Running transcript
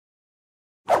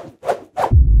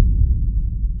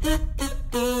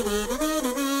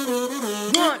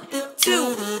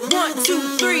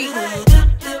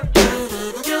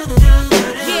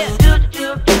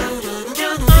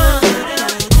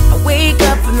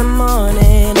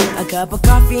Cup of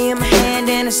coffee in my hand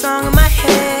and a song in my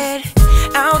head.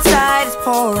 Outside it's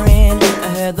pouring. I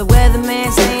heard the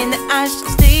weatherman saying that I should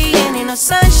stay in. Ain't no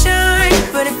sunshine,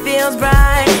 but it feels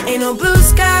bright. Ain't no blue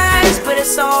skies, but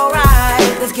it's alright.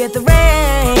 Let's get the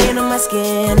rain on my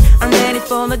skin. I'm ready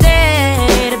for the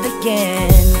day to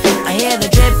begin. I hear the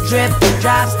drip, drip,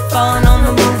 drops falling on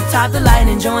the rooftop. The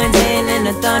lightning joins in and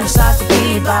the thunder starts to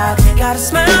beatbox. Got a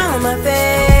smile on my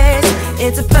face.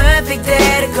 It's a perfect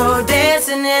day to go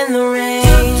dancing in the rain.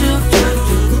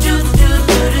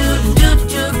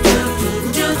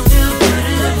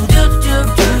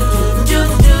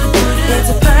 It's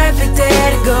a perfect day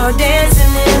to go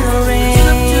dancing in the rain.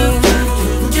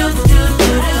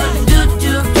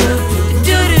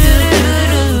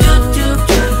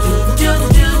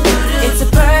 It's a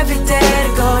perfect day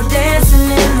to go dancing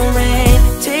in the rain.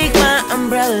 Take my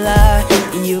umbrella,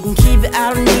 you can keep it,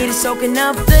 I don't need it, soaking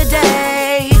up the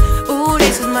day. Ooh,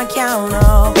 this is my count,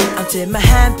 oh. I'll tip my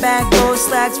hat back, gold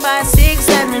slacks, 5, 6,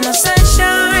 7. No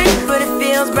sunshine, but it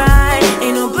feels bright.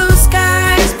 Ain't no blue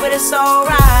skies, but it's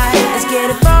alright. Let's get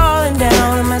it falling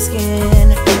down on my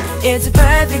skin. It's a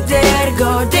perfect day to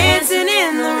go dancing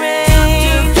in the rain.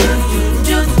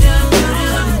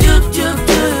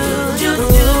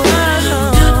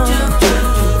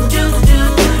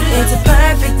 It's a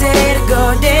perfect day to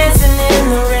go dancing in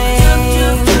the rain.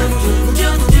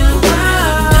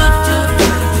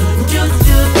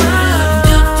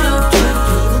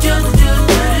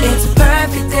 It's a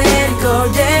perfect day to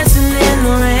go dancing in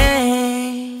the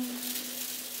rain.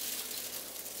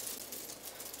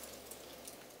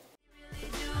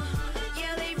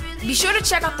 Be sure to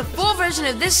check out the full version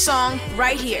of this song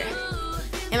right here.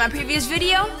 In my previous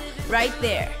video, right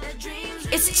there.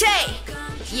 It's Tay.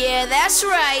 Yeah, that's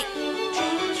right.